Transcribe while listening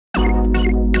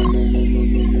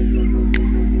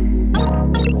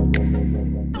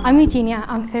I'm Eugenia.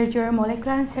 I'm third year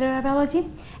molecular and cellular biology,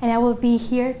 and I will be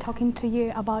here talking to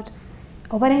you about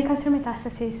ovarian cancer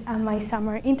metastasis and my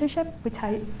summer internship, which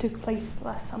took place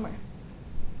last summer.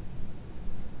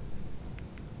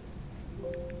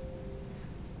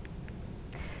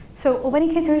 So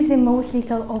ovarian cancer is the most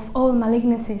lethal of all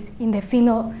malignancies in the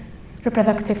female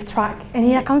reproductive tract, and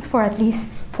it accounts for at least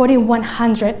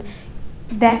 4,100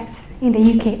 deaths in the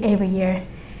UK every year.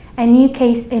 And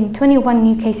 21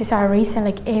 new cases are risen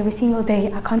like every single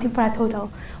day, accounting for a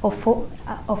total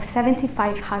of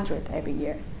 7,500 every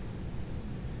year.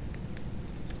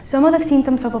 Some of the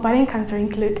symptoms of ovarian cancer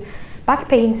include back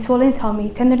pain, swollen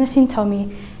tummy, tenderness in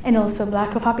tummy, and also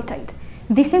lack of appetite.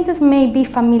 These symptoms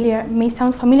may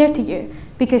sound familiar to you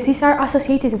because these are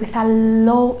associated with a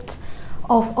lot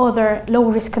of other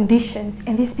low-risk conditions,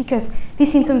 and this is because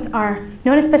these symptoms are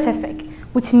non-specific,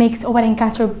 which makes ovarian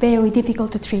cancer very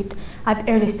difficult to treat at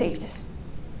early stages.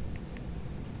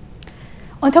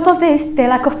 On top of this, the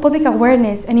lack of public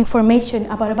awareness and information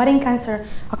about ovarian cancer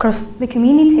across the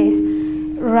communities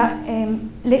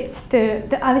leads to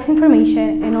the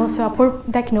disinformation and also a poor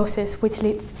diagnosis, which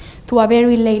leads to a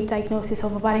very late diagnosis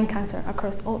of ovarian cancer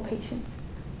across all patients.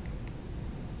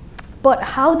 But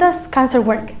how does cancer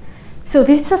work? So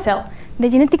this is a cell. The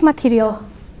genetic material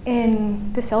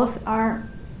in the cells are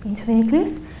into the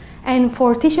nucleus, and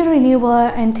for tissue renewal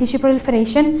and tissue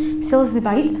proliferation, cells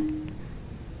divide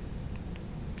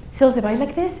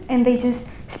like this, and they just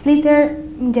split their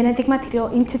genetic material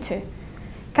into two.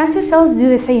 Cancer cells do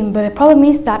the same, but the problem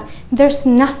is that there's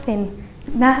nothing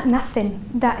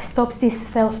that stops these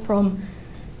cells from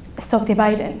stop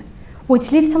dividing,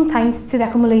 which leads sometimes to the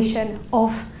accumulation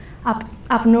of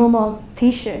abnormal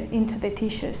tissue into the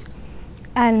tissues.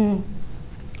 And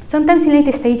sometimes in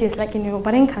later stages, like in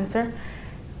ovarian cancer,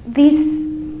 these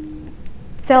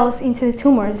cells into the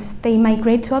tumors, they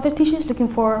migrate to other tissues looking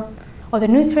for other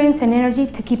nutrients and energy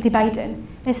to keep dividing.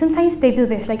 And sometimes they do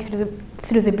this like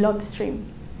through the bloodstream.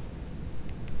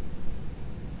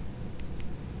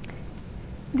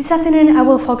 This afternoon, I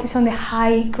will focus on the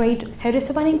high-grade serous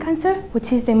ovarian cancer,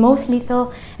 which is the most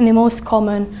lethal and the most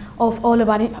common of all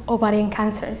ovarian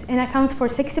cancers, and accounts for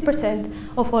 60%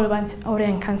 of all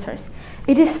ovarian cancers.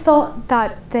 It is thought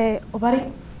that the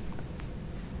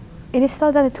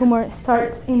tumor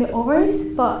starts in the ovaries,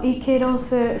 but it can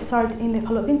also start in the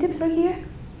fallopian tubes right here.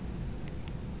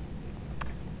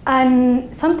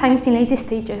 And sometimes in later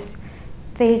stages,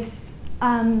 the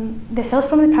cells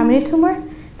from the primary tumor,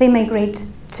 they migrate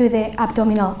to the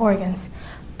abdominal organs.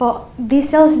 But these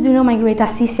cells do not migrate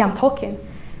as easy I'm talking.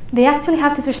 They actually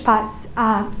have to trespass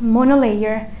a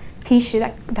monolayer tissue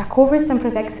that covers and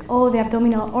protects all the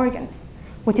abdominal organs,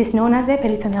 which is known as the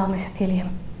peritoneal mesothelium.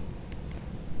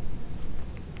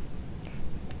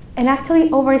 And actually,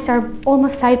 ovaries are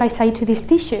almost side by side to this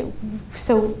tissue.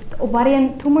 So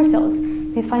ovarian tumor cells,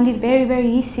 they find it very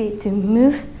easy to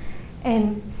move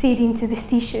and sit into this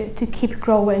tissue to keep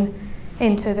growing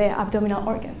into the abdominal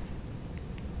organs.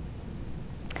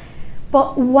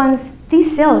 But once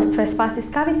these cells trespass this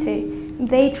cavity,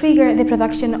 they trigger the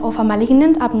production of a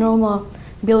malignant abnormal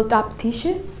built-up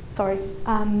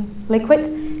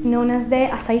liquid known as the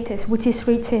ascites, which is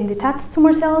rich in detached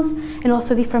tumor cells and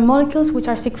also different molecules which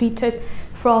are secreted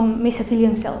from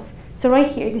mesothelium cells. So right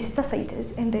here, this is the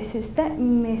ascites, and this is the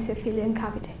mesothelium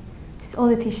cavity. It's all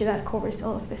the tissue that covers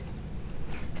all of this.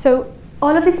 So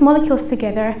all of these molecules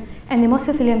together and the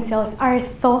mesothelium cells are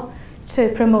thought to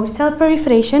promote cell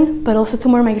proliferation, but also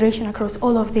tumor migration across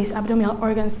all of these abdominal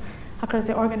organs across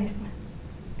the organism.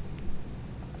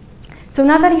 So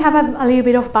now that you have a little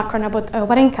bit of background about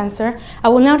ovarian cancer, I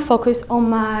will now focus on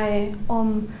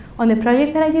the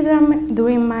project that I did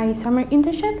during my summer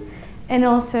internship, and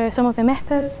also some of the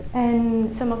methods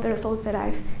and some of the results that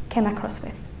I've came across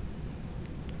with.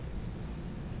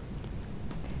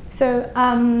 So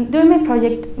during my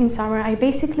project in summer, I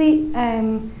basically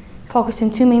focused on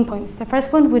two main points. The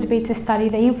first one would be to study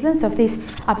the influence of this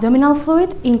abdominal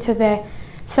fluid into the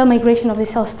cell migration of the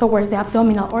cells towards the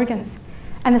abdominal organs.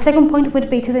 And the second point would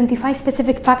be to identify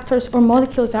specific factors or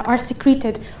molecules that are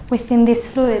secreted within this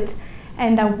fluid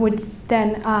and that would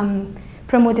then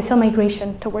promote the cell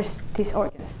migration towards these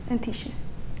organs and tissues.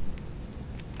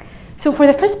 So for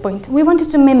the first point, we wanted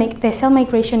to mimic the cell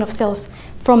migration of cells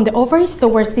from the ovaries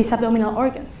towards these abdominal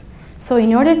organs. So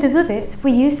in order to do this,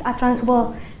 we used a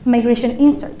transwall migration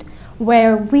insert,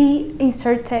 where we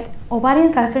inserted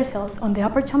ovarian cancer cells on the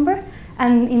upper chamber,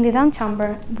 and in the down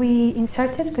chamber, we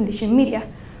inserted conditioned media,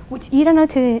 which you don't know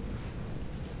to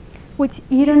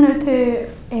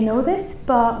know this,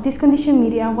 but this conditioned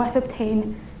media was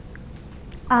obtained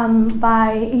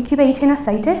by incubating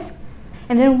ascites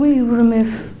and then we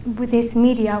remove with this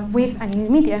media with a new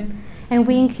media, and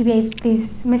we incubate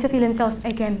these mesothelium cells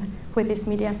again with this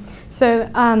media. So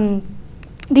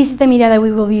this is the media that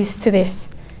we will use to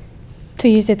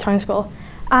use the transwell.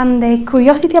 The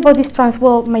curiosity about this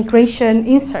transwell migration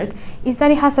insert is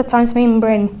that it has a transwell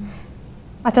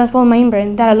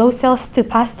membrane that allows cells to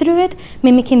pass through it,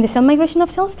 mimicking the cell migration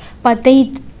of cells, but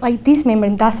this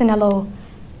membrane don't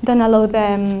allow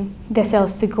the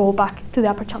cells to go back to the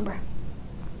upper chamber.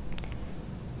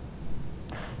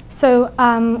 So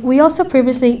we also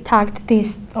previously tagged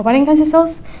these ovarian cancer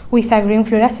cells with a green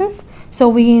fluorescence. So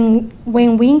when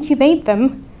we incubate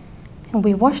them and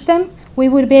we wash them, we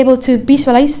would be able to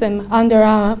visualize them under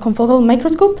a confocal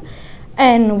microscope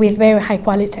and with very high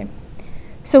quality.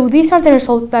 So these are the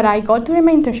results that I got during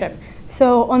my internship.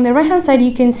 So on the right-hand side,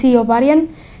 you can see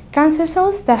ovarian cancer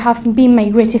cells that have been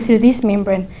migrated through this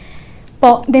membrane.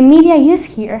 But the media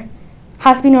used here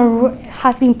has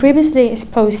been previously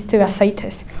exposed to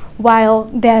ascites, while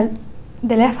the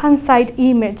left-hand side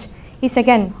image is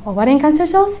again ovarian cancer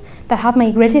cells that have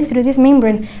migrated through this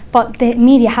membrane, but the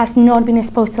media has not been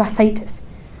exposed to ascites.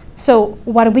 So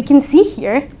what we can see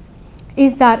here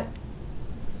is that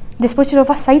the exposure of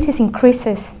ascites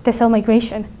increases the cell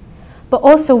migration. But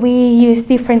also we use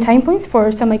different time points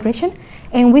for cell migration,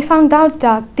 and we found out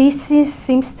that this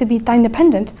seems to be time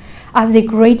dependent. As the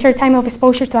greater time of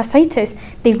exposure to ascites,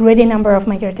 the greater number of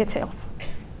migrated cells.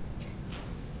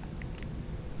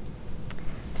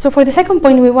 So for the second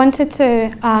point, we wanted to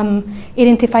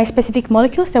identify specific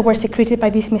molecules that were secreted by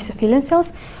these mesothelium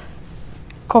cells,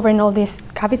 covering all this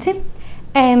cavity,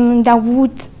 and that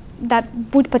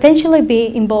would potentially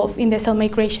be involved in the cell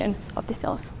migration of the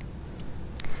cells.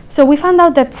 So we found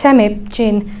out that CEMIP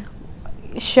gene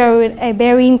showed a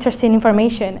very interesting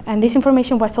information, and this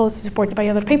information was also supported by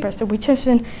other papers. So we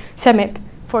chosen CEMIP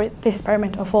for this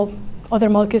experiment of all other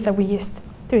molecules that we used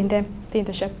during the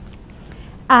internship.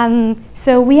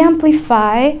 So we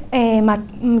amplify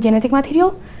genetic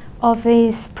material of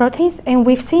these proteins, and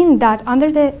we've seen that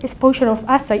under the exposure of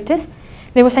ascites,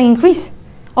 there was an increase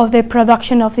of the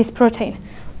production of this protein,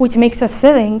 which makes us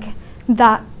think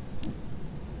that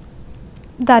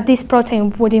this protein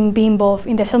wouldn't be involved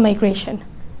in the cell migration,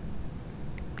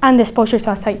 and the exposure to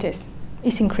ascites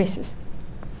increases.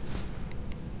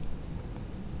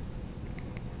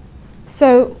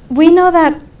 So we know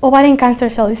that ovarian cancer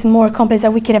cell is more complex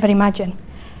than we could ever imagine.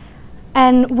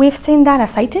 And we've seen that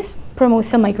ascites promote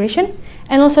cell migration,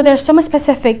 and also there are some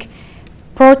specific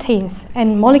proteins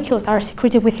and molecules that are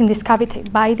secreted within this cavity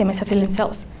by the mesothelium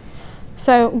cells.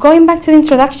 So going back to the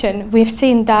introduction, we've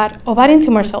seen that ovarian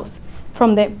tumor cells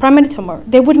from the primary tumor,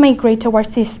 they would migrate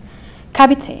towards this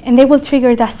cavity, and they will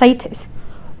trigger the ascites,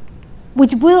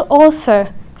 which will also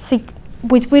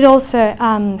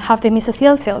have the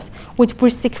mesothelial cells, which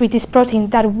would secrete this protein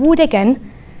that would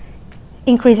again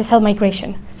increase the cell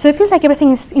migration. So it feels like everything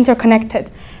is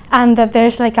interconnected, and that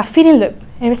there's like a feeding loop.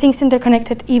 Everything's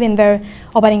interconnected, even though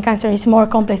ovarian cancer is more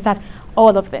complex than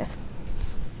all of this.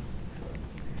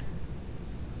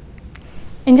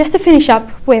 And just to finish up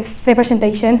with the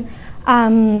presentation,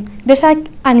 there's like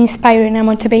an inspiring and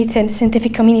motivated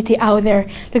scientific community out there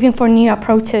looking for new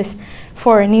approaches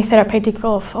for new therapeutic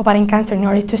of ovarian cancer in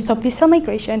order to stop this cell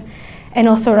migration and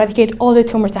also eradicate all the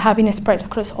tumors that have been spread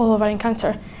across all ovarian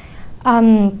cancer.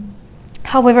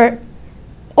 However,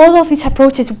 all of these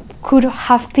approaches could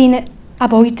have been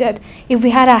avoided if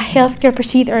we had a healthcare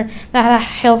procedure that had a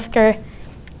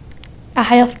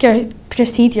healthcare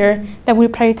procedure that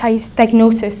would prioritize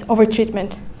diagnosis over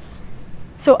treatment.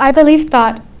 So I believe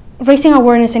that raising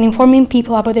awareness and informing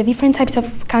people about the different types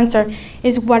of cancer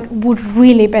is what would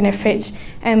really benefit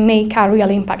and make a real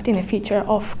impact in the future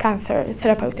of cancer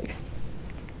therapeutics.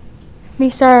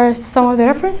 These are some of the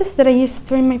references that I used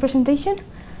during my presentation.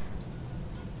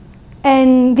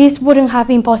 And this wouldn't have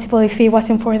been possible if it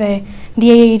wasn't for the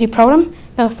AAD program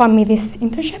that found me this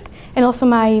internship, and also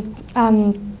my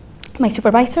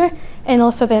supervisor, and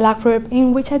also the lab group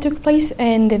in which I took place,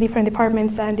 and the different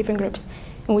departments and different groups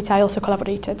in which I also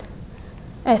collaborated.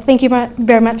 Thank you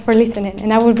very much for listening,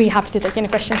 and I would be happy to take any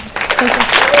questions.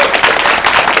 Thank you.